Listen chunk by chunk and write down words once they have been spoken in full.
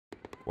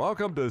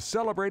Welcome to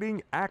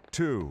Celebrating Act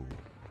Two.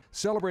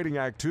 Celebrating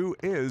Act Two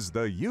is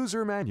the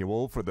user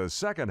manual for the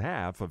second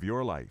half of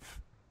your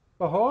life.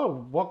 Well,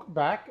 hello, welcome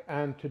back.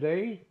 And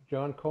today,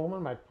 John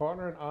Coleman, my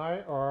partner, and I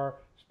are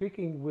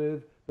speaking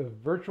with the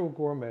Virtual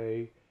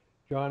Gourmet,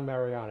 John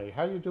Mariani.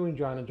 How are you doing,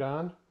 John and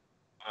John?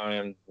 I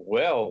am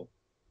well,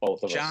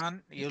 both of us.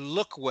 John, you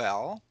look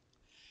well,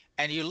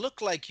 and you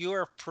look like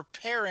you're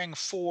preparing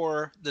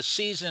for the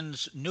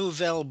season's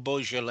Nouvelle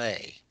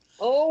Beaujolais.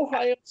 Oh,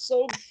 I am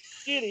so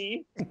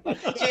giddy.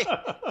 See,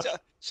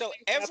 so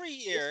every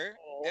year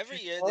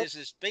there's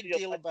this big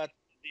deal about.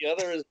 The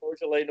other is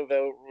Beaujolais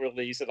Nouveau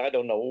release, and I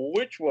don't know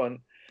which one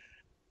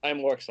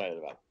I'm more excited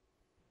about.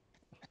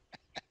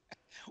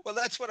 Well,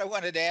 that's what I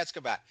wanted to ask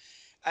about.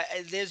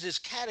 There's this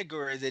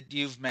category that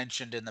you've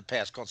mentioned in the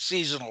past called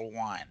seasonal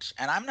wines,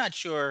 and I'm not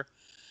sure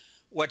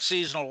what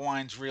seasonal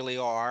wines really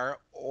are,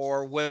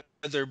 or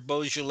whether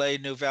Beaujolais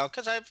Nouveau,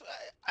 because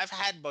I've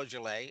had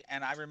Beaujolais,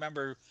 and I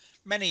remember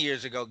many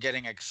years ago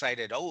getting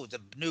excited. Oh,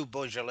 the new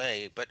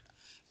Beaujolais, but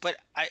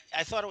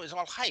I thought it was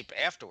all hype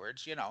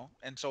afterwards,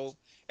 and so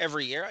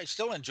every year I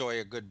still enjoy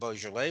a good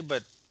Beaujolais,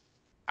 but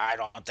I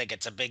don't think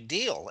it's a big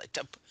deal.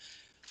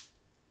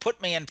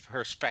 Put me in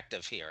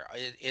perspective here.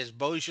 Is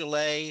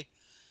Beaujolais,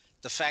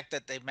 the fact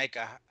that they make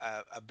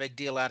a big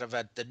deal out of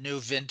it, the new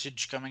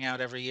vintage coming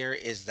out every year,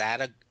 is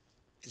that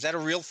a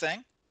real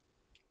thing?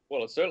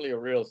 Well, it's certainly a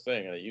real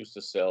thing, and it used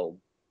to sell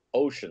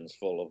oceans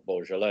full of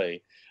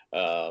Beaujolais.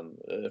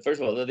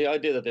 First of all, the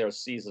idea that there are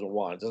seasonal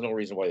wines, there's no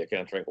reason why you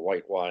can't drink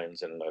white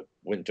wines in the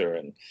winter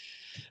and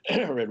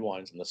red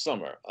wines in the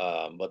summer.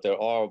 But there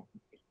are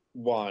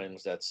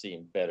wines that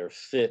seem better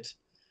fit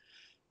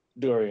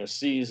during a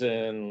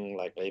season,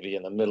 like maybe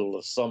in the middle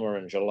of summer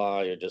in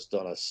July, you're just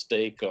on a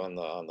steak on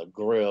the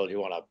grill. You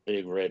want a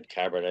big red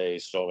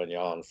Cabernet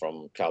Sauvignon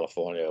from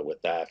California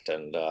with that,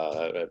 and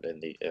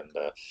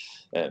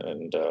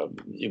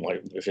you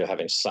might, if you're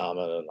having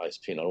salmon, a nice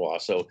Pinot Noir.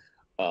 So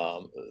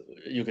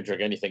you can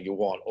drink anything you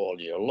want all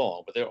year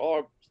long. But there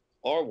are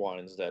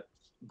wines that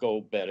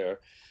go better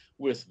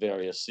with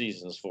various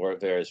seasons for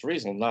various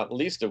reasons, not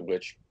least of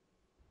which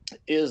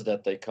is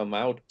that they come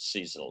out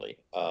seasonally.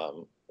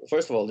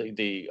 First of all,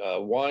 the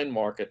wine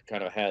market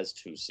kind of has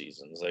two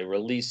seasons. They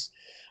release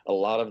a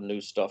lot of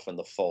new stuff in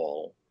the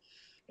fall,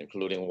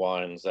 including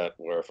wines that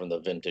were from the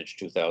vintage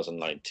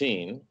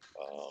 2019.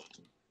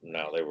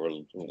 Now they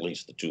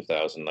release the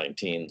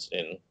 2019s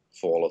in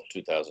fall of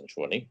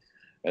 2020.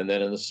 And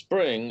then in the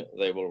spring,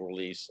 they will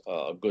release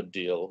a good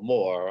deal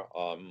more,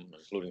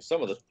 including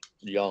some of the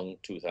young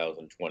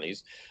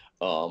 2020s,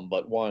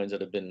 but wines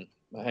that have been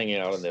hanging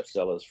out in their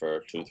cellars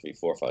for 2, 3,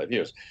 4, 5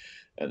 years,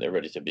 and they're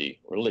ready to be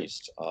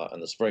released. And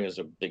the spring is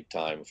a big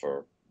time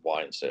for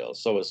wine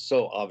sales.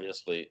 So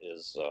obviously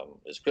is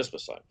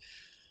Christmas time.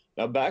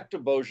 Now back to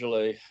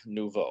Beaujolais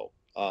Nouveau.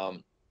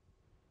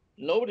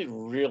 Nobody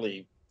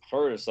really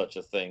heard of such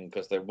a thing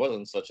because there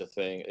wasn't such a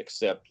thing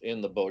except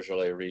in the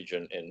Beaujolais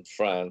region in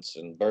France,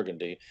 in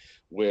Burgundy,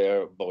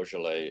 where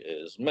Beaujolais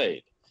is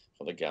made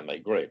from the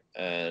Gamay grape.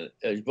 And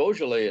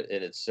Beaujolais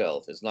in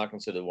itself is not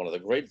considered one of the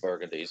great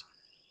Burgundies,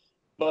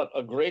 but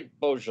a great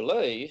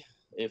Beaujolais,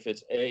 if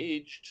it's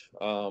aged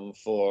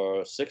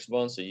for 6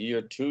 months, a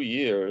year, 2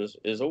 years,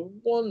 is a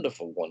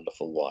wonderful,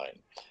 wonderful wine.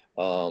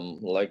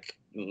 Like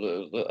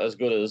as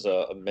good as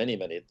many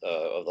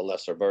of the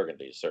lesser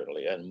Burgundies,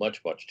 certainly, and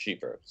much, much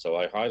cheaper. So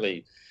I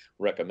highly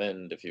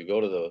recommend, if you go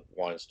to the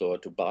wine store,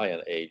 to buy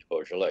an aged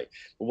Beaujolais.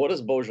 But what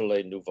is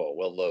Beaujolais Nouveau?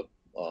 Well,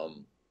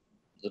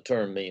 the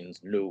term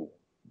means new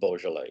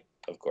Beaujolais,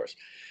 of course.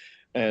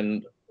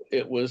 And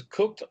it was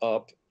cooked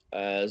up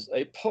as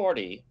a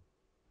party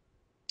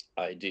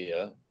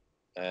idea,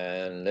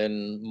 and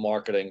then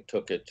marketing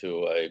took it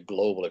to a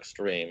global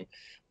extreme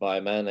by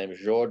a man named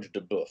Georges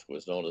de Boeuf, who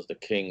is known as the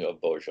king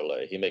of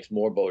Beaujolais. He makes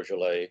more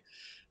Beaujolais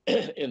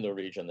in the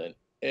region than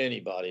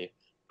anybody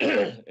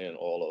in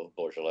all of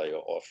Beaujolais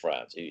or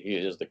France. He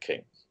is the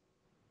king.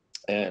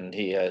 And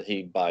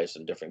he buys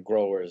some different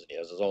growers, and he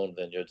has his own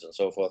vineyards and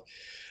so forth,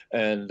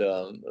 and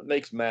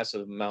makes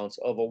massive amounts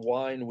of a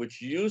wine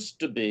which used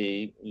to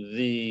be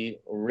the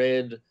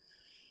red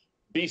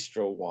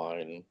bistro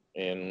wine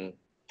in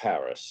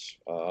Paris.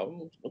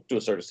 To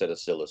a certain extent, it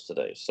still is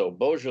today. So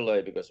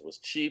Beaujolais, because it was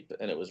cheap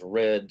and it was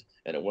red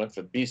and it went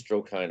for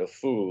bistro kind of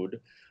food,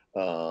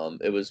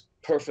 it was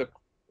perfect,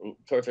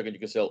 and you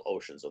could sell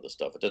oceans of the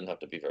stuff. It didn't have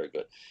to be very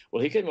good.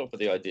 Well, he came up with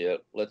the idea,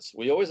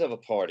 we always have a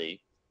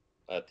party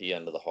at the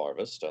end of the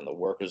harvest, and the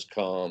workers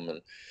come,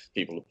 and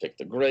people who pick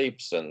the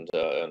grapes, and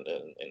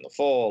in the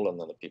fall, and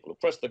then the people who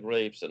press the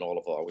grapes, and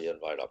we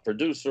invite our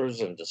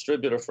producers and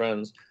distributor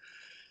friends,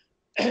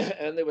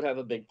 and they would have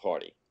a big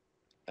party.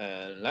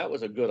 And that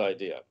was a good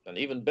idea. An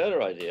even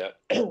better idea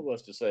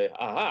was to say,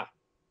 aha.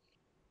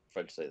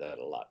 French say that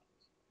a lot.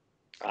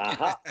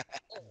 Aha.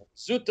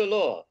 Zut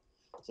alors.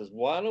 Says,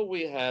 why don't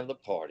we have the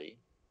party,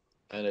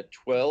 and at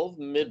 12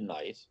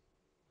 midnight,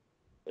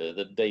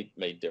 the date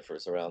may differ,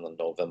 it's around the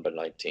November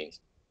 19th,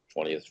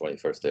 20th,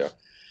 21st there.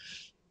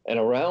 And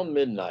around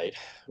midnight,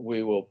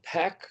 we will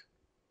pack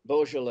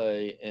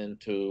Beaujolais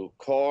into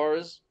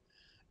cars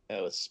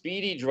with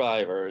speedy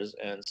drivers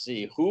and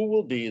see who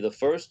will be the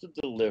first to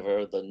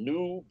deliver the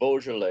new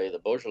Beaujolais, the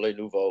Beaujolais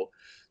Nouveau,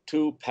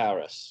 to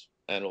Paris.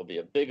 And it'll be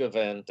a big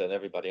event, and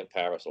everybody in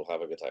Paris will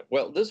have a good time.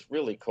 Well, this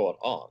really caught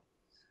on,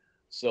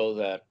 so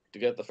that to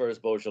get the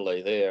first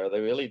Beaujolais there, they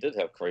really did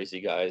have crazy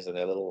guys in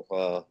their little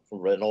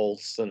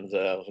Renaults and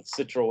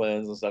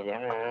Citroëns and stuff,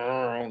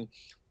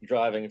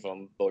 driving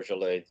from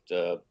Beaujolais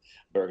to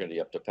Burgundy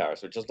up to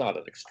Paris, which is not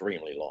an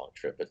extremely long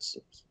trip. It's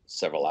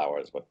several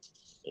hours, but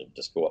you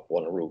just go up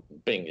one route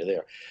and bing, you're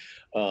there.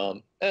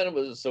 And it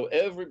was so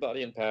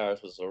everybody in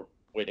Paris was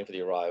waiting for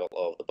the arrival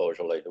of the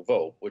Beaujolais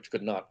Nouveau, which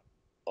could not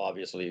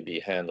obviously be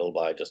handled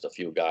by just a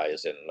few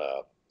guys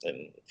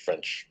in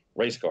French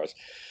race cars.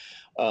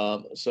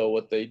 So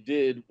what they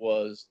did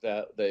was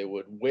that they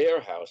would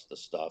warehouse the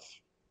stuff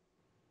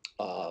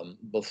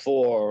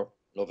before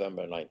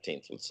November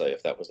 19th, let's say,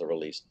 if that was the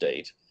release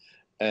date.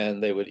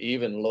 And they would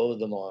even load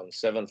them on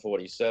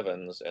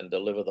 747s and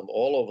deliver them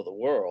all over the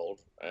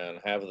world and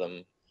have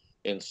them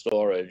in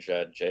storage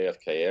at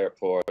JFK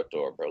Airport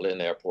or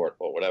Berlin Airport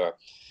or whatever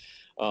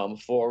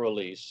for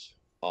release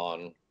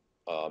on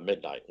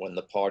midnight, when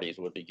the parties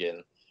would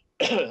begin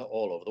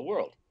all over the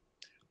world.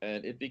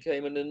 And it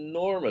became an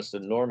enormous,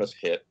 enormous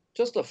hit.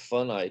 Just a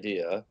fun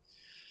idea.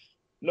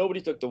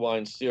 Nobody took the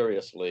wine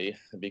seriously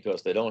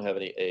because they don't have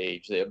any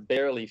age. They're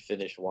barely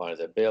finished wines.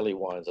 They're barely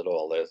wines at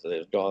all.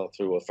 They've gone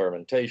through a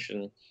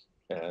fermentation,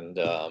 and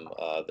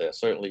they're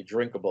certainly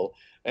drinkable.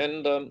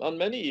 And on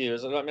many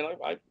years, and I mean,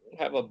 I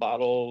have a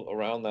bottle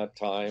around that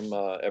time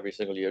every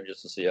single year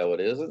just to see how it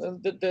is.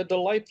 And they're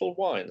delightful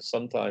wines.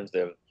 Sometimes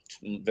they're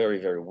very,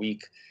 very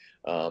weak,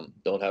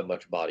 don't have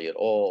much body at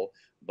all.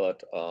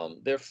 But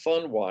they're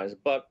fun wines.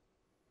 But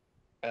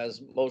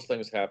as most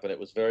things happen, it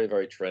was very,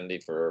 very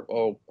trendy for,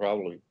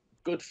 probably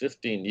good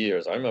 15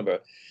 years. I remember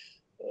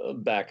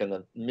back in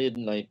the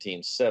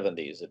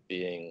mid-1970s it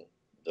being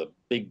the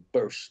big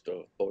burst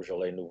of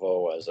Beaujolais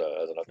Nouveau as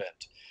an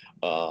event.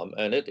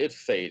 And it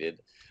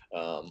faded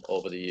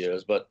over the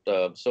years. But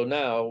so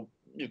now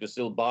you can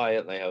still buy it,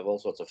 and they have all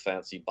sorts of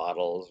fancy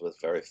bottles with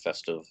very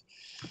festive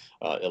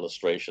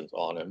illustrations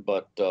on them.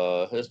 But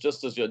it's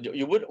just as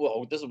you would.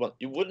 Well, this is what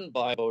you wouldn't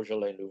buy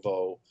Beaujolais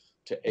Nouveau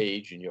to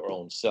age in your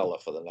own cellar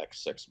for the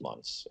next 6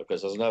 months,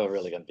 because there's never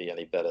really going to be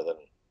any better than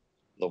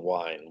the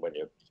wine when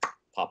you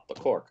pop the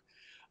cork.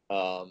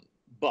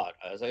 But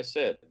as I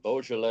said,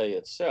 Beaujolais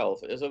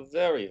itself is a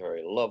very,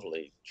 very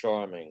lovely,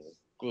 charming,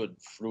 good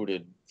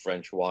fruited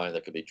French wine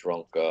that could be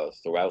drunk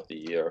throughout the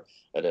year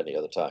at any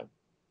other time.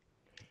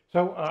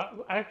 So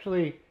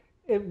actually,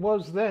 it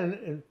was then,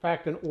 in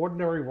fact, an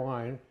ordinary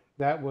wine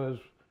that was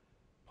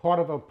part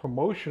of a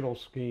promotional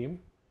scheme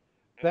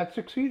that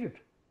succeeded.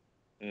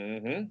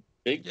 Mm-hmm.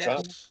 Big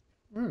time. Yes.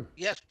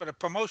 Yes, but a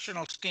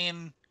promotional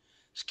scheme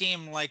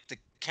like the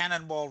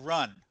Cannonball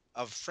Run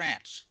of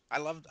France.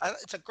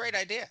 It's a great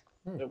idea.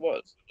 It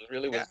was. It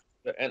really Yeah.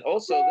 was. And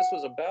also, this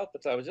was about the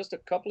time. It was just a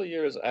couple of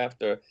years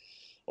after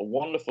a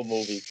wonderful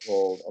movie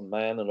called A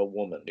Man and a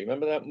Woman. Do you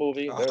remember that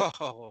movie?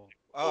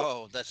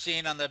 The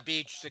scene on the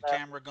beach, the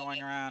camera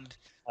going around.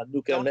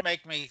 Luca Don't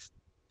make me,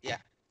 yeah,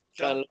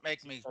 don't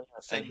make me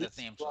sing the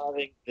theme song.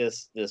 Driving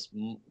this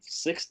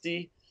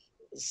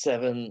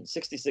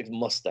 66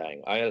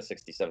 Mustang. I had a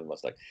 67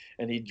 Mustang,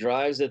 and he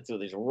drives it through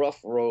these rough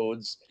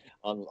roads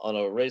on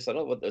a race. I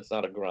don't know, it's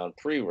not a Grand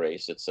Prix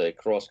race, it's a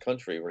cross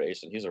country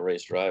race, and he's a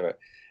race driver.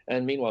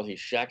 And meanwhile,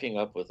 he's shacking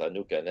up with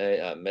Anouk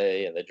and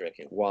May, and they're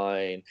drinking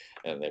wine,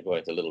 and they're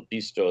going to little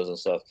bistros and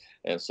stuff.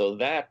 And so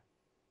that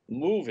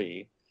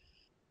movie,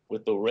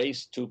 with the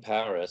race to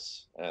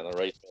Paris and the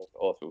race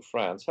all through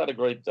France, had a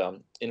great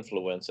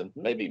influence, and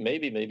maybe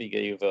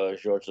gave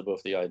Georges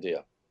Duboeuf the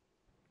idea.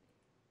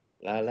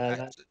 La la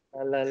la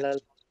la la la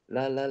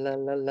la la la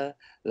la la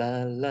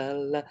la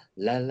la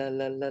la la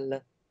la la la.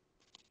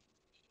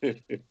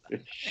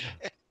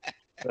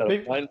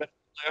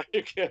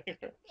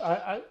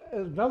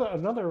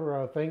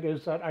 Another thing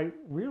is that I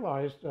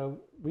realized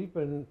we've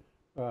been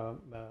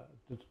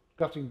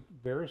discussing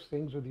various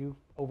things with you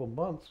over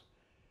months,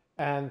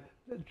 and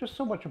just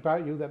so much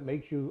about you that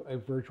makes you a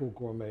virtual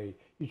gourmet.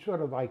 You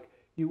sort of like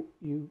you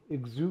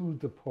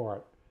exude the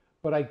part,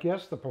 but I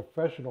guess the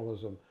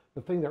professionalism,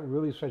 the thing that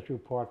really sets you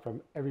apart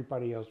from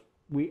everybody else,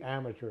 we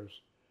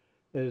amateurs,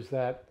 is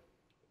that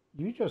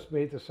you just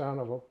made the sound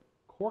of a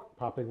cork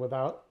popping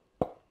without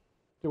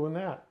doing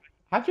that.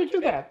 How'd you do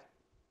that?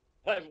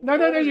 No,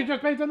 you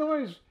just made the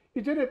noise.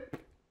 You did it.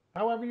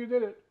 However you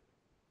did it.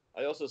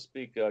 I also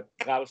speak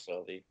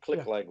Xhosa, the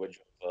click language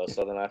of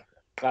Southern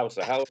Africa.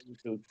 Xhosa, how are you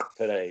two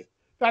today?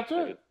 That's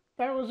it.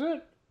 That was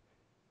it.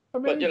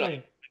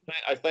 Amazing. But,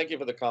 I thank you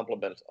for the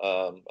compliment.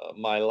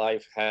 My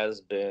life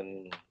has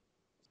been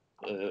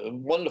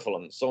wonderful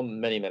in so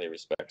many, many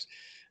respects,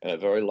 and I'm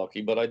very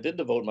lucky. But I did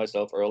devote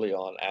myself early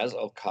on, as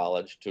of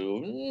college,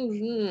 to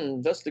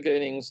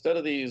investigating. Instead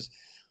of these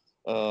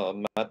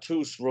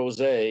Matus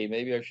Rosé,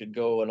 maybe I should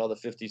go another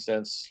 50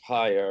 cents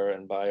higher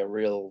and buy a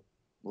real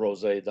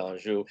Rosé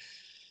d'Anjou.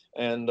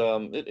 And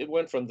it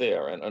went from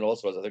there. And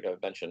also, as I think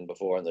I've mentioned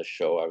before on this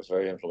show, I was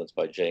very influenced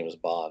by James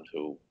Bond,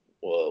 who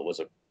was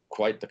a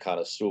quite the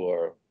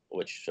connoisseur,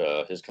 which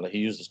he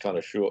used his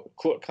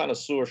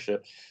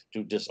connoisseurship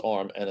to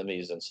disarm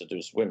enemies and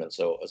seduce women.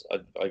 So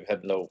I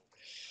had no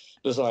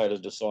desire to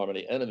disarm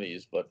any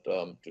enemies, but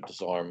to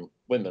disarm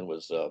women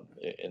was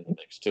in the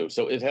mix too.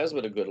 So it has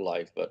been a good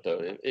life. But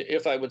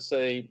if I would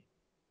say,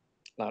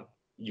 not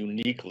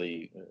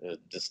uniquely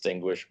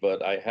distinguished,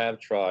 but I have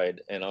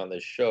tried, and on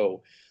this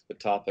show, the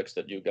topics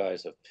that you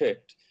guys have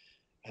picked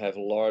have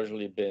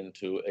largely been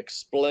to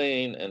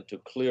explain and to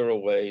clear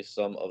away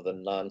some of the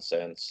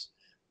nonsense,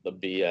 the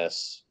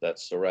BS that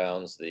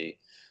surrounds the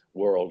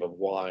world of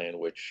wine,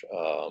 which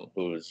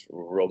whose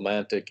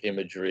romantic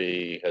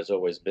imagery has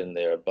always been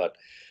there, but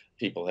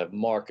people have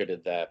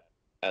marketed that,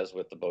 as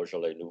with the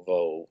Beaujolais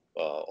Nouveau,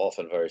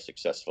 often very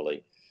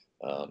successfully.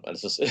 And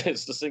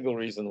it's the single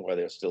reason why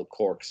there's still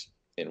corks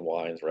in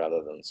wines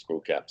rather than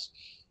screw caps.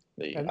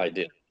 The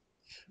idea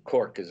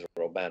cork is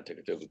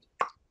romantic to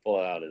pull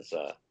it out is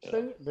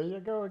there you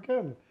go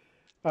again.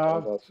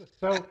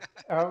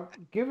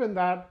 Given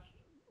that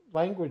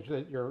language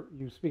that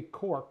you speak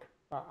cork,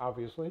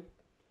 obviously.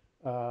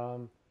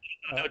 No,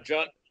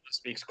 John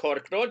speaks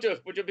cork, don't you?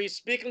 Would you be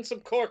speaking some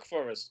cork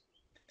for us?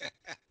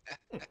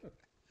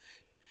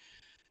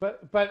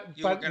 but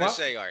you were going to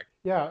say, Art.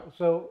 Yeah.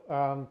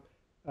 So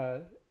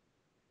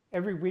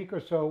every week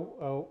or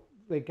so,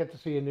 they get to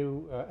see a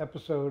new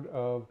episode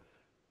of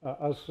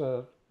us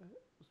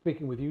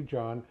speaking with you,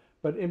 John.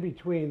 But in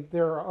between,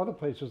 there are other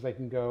places they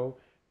can go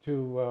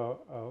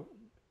to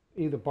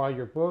either buy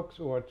your books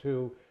or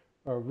to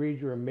read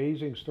your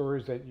amazing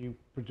stories that you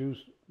produce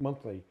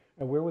monthly.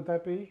 And where would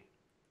that be?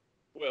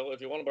 Well,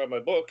 if you want to buy my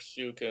books,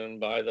 you can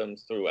buy them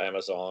through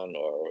Amazon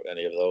or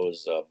any of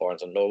those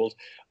Barnes and Nobles.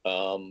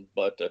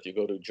 But if you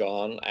go to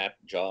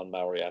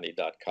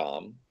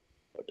john@johnmariani.com,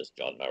 or just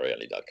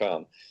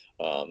johnmariani.com,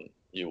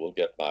 you will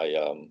get my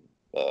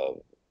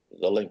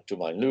the link to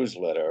my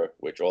newsletter,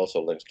 which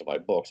also links to my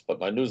books.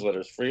 But my newsletter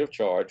is free of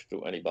charge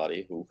to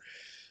anybody who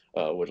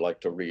would like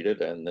to read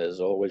it. And there's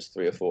always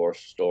 3 or 4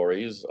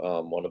 stories,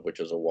 one of which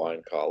is a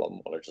wine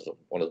column, one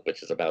of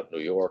which is about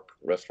New York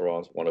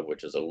restaurants, one of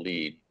which is a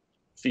lead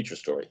feature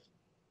story.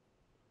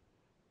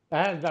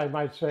 And I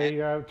might say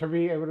to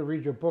be able to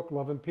read your book,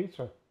 Love and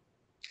Pizza.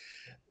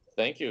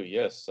 Thank you.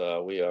 Yes,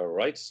 we are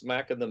right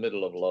smack in the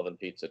middle of Love and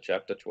Pizza,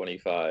 chapter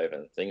 25,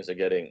 and things are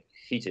getting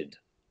heated.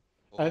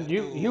 And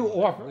you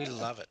offer. We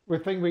love it. The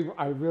thing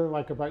I really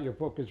like about your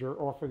book is you're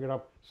offering it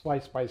up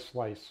slice by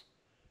slice.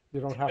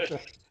 You don't have to.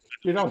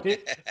 You don't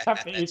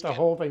have to eat the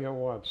whole thing at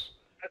once.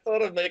 I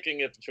thought of making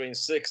it between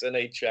 6 and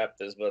 8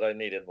 chapters, but I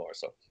needed more.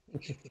 So,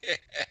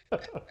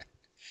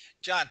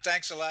 John,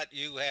 thanks a lot.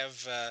 You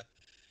have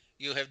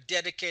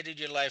dedicated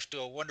your life to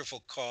a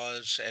wonderful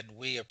cause, and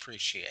we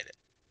appreciate it.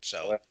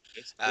 So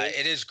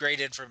it is great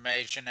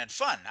information and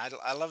fun.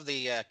 I love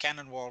the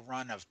Cannonball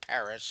Run of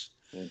Paris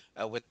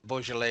with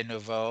Beaujolais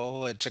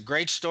Nouveau. It's a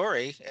great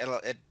story.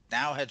 It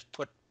now has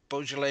put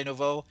Beaujolais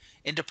Nouveau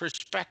into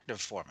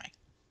perspective for me.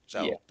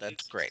 So yeah,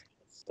 that's great.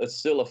 It's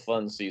still a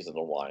fun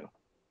seasonal wine.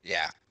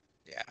 Yeah.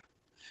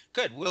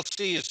 Good. We'll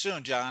see you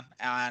soon, John,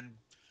 and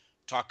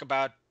talk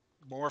about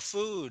more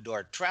food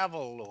or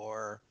travel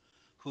or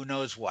who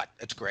knows what.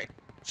 It's great.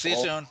 See you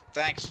soon.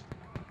 Thanks.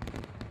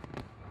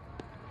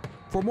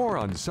 For more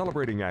on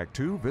Celebrating Act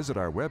 2, visit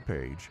our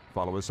webpage,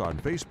 follow us on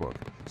Facebook,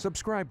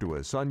 subscribe to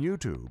us on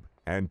YouTube,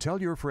 and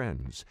tell your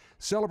friends.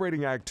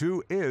 Celebrating Act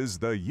 2 is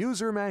the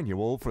user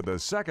manual for the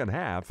second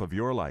half of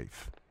your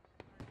life.